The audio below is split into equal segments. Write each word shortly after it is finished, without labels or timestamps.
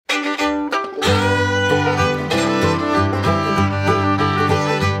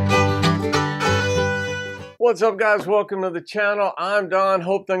What's up, guys? Welcome to the channel. I'm Don.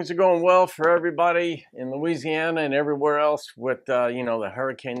 Hope things are going well for everybody in Louisiana and everywhere else with, the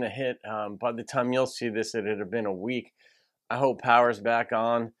hurricane that hit. By the time you'll see this, it'd have been a week. I hope power's back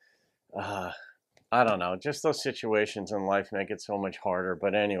on. I don't know. Just those situations in life make it so much harder.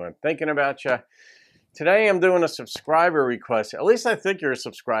 But anyway, thinking about you. Today I'm doing a subscriber request. At least I think you're a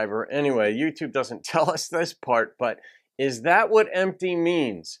subscriber. Anyway, YouTube doesn't tell us this part, but is that what empty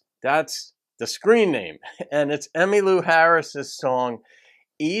means? That's the screen name, and it's Emmylou Harris's song,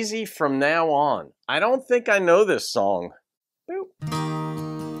 Easy From Now On. I don't think I know this song. Boop.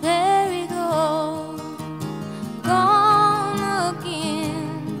 There we go, gone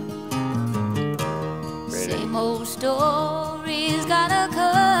again. Ready? Same old stories gotta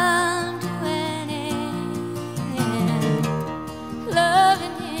come to an end.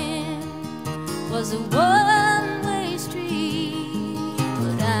 Loving him was a one-way street,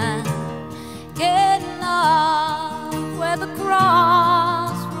 but I'm getting lost where the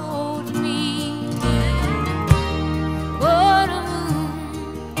crossroads meet. What a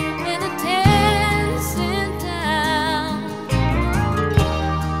moon in a ten-cent town.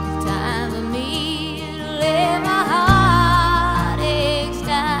 Time for me to lay my heartaches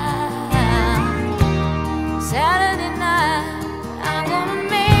down. Saturday night, I'm gonna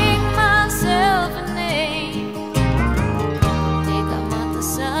make myself a name. Take a month of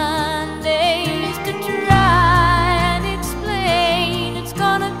Sundays to try and explain. It's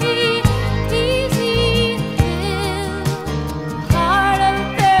gonna be easy to live, heart of a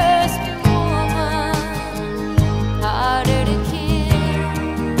thirsty woman, harder to kill.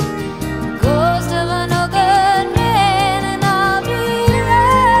 Ghost of a no good man, and I'll be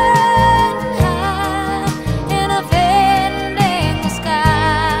riding high in a fandango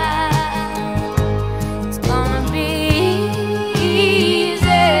sky. It's gonna be easy.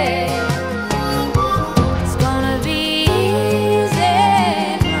 It's gonna be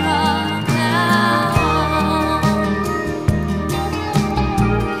easy from now on.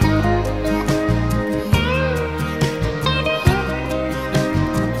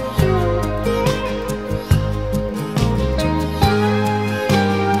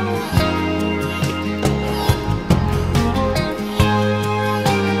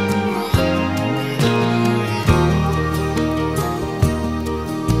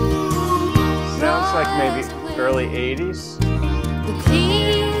 Sounds like maybe early 80s. The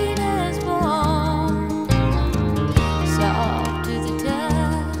clean as bone, soft to the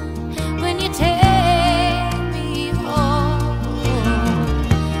touch. When you take me home,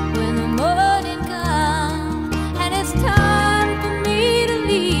 when the morning comes and it's time for me to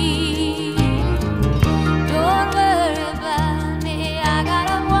leave, don't worry about me. I got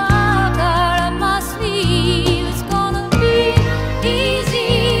a walker up my sleeve. It's gonna be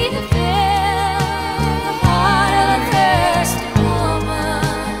easy to fill the heart of a thirsty woman,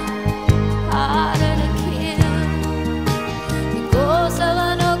 harder to kill. The ghost of a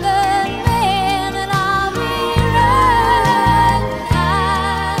no good man, and I'll be riding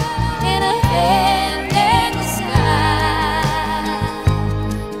high in a fandango sky.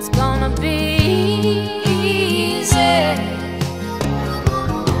 It's gonna be easy.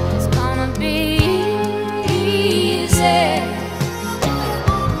 It's gonna be easy.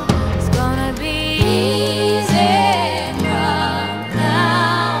 It's gonna be easy from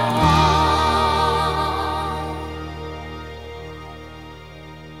now on.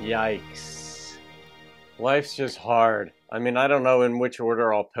 Yikes. Life's just hard. I mean, I don't know in which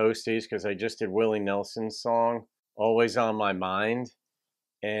order I'll post these because I just did Willie Nelson's song, Always on My Mind.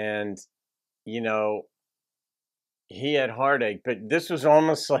 And, he had heartache, but this was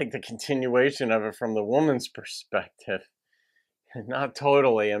almost like the continuation of it from the woman's perspective. Not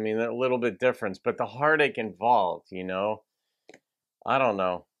totally. I mean, a little bit different, but the heartache involved, I don't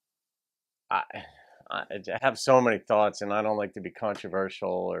know. I have so many thoughts, and I don't like to be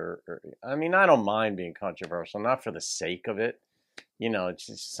controversial or I mean, I don't mind being controversial, not for the sake of it. It's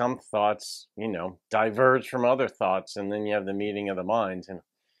just some thoughts, diverge from other thoughts, and then you have the meeting of the minds.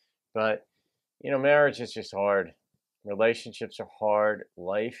 But, marriage is just hard. Relationships are hard.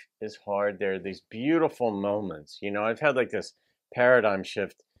 Life is hard. There are these beautiful moments. I've had like this paradigm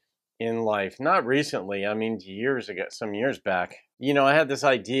shift in life, not recently. I mean, years ago, some years back. I had this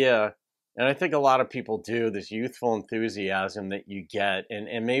idea, and I think a lot of people do, this youthful enthusiasm that you get,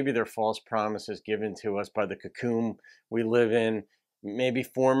 and maybe they're false promises given to us by the cocoon we live in, maybe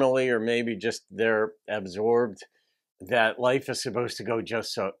formally or maybe just they're absorbed, that life is supposed to go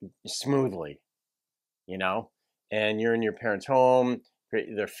just so smoothly, and you're in your parents' home,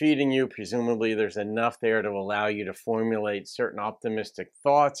 they're feeding you, presumably there's enough there to allow you to formulate certain optimistic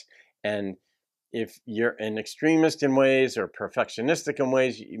thoughts and if you're an extremist in ways or perfectionistic in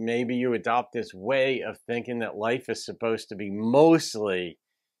ways, maybe you adopt this way of thinking that life is supposed to be mostly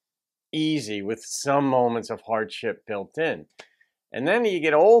easy with some moments of hardship built in. And then you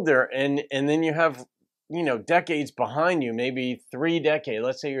get older and then you have, decades behind you, maybe 3 decades.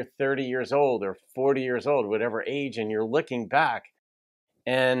 Let's say you're 30 years old or 40 years old, whatever age, and you're looking back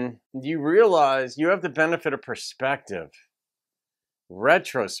and you realize you have the benefit of perspective,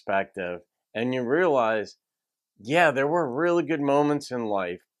 retrospective, and you realize, yeah, there were really good moments in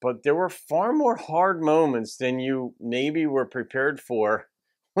life, but there were far more hard moments than you maybe were prepared for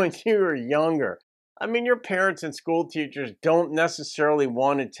when you were younger. I mean, your parents and school teachers don't necessarily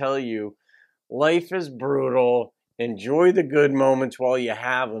want to tell you life is brutal. Enjoy the good moments while you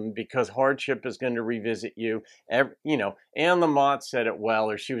have them because hardship is going to revisit you. Anne Lamott said it well,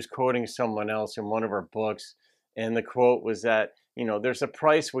 or she was quoting someone else in one of her books. And the quote was that, there's a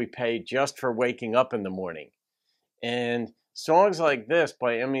price we pay just for waking up in the morning. And songs like this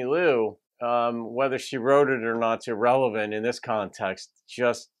by Emmylou, whether she wrote it or not, is irrelevant in this context,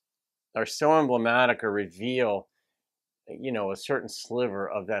 just are so emblematic or reveal, a certain sliver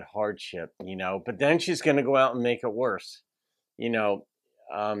of that hardship, but then she's going to go out and make it worse, you know,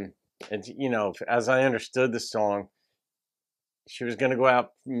 and, as I understood the song, she was going to go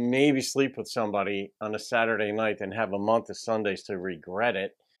out, maybe sleep with somebody on a Saturday night and have a month of Sundays to regret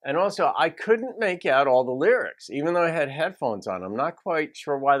it. And also, I couldn't make out all the lyrics, even though I had headphones on. I'm not quite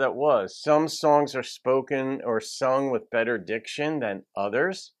sure why that was. Some songs are spoken or sung with better diction than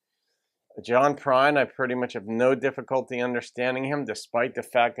others. John Prine, I pretty much have no difficulty understanding him, despite the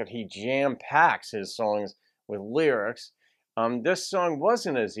fact that he jam-packs his songs with lyrics. This song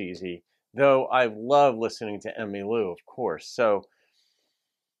wasn't as easy, though I love listening to Emmylou, of course. So,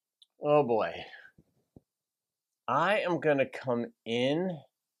 oh boy. I am going to come in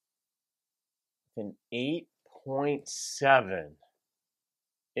an 8.7.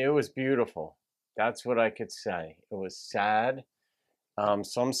 It was beautiful. That's what I could say. It was sad.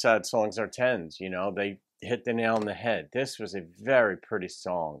 Some sad songs are 10s, they hit the nail on the head. This was a very pretty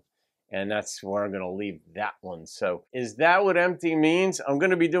song, and that's where I'm going to leave that one. So is that what empty means? I'm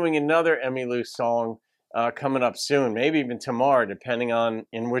going to be doing another Emmylou song coming up soon, maybe even tomorrow, depending on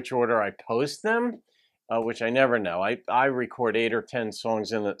in which order I post them, which I never know. I record 8 or 10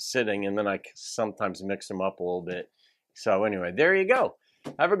 songs in a sitting, and then I sometimes mix them up a little bit. So anyway, there you go.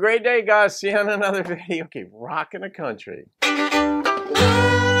 Have a great day, guys. See you on another video. Keep rocking the country. Woo!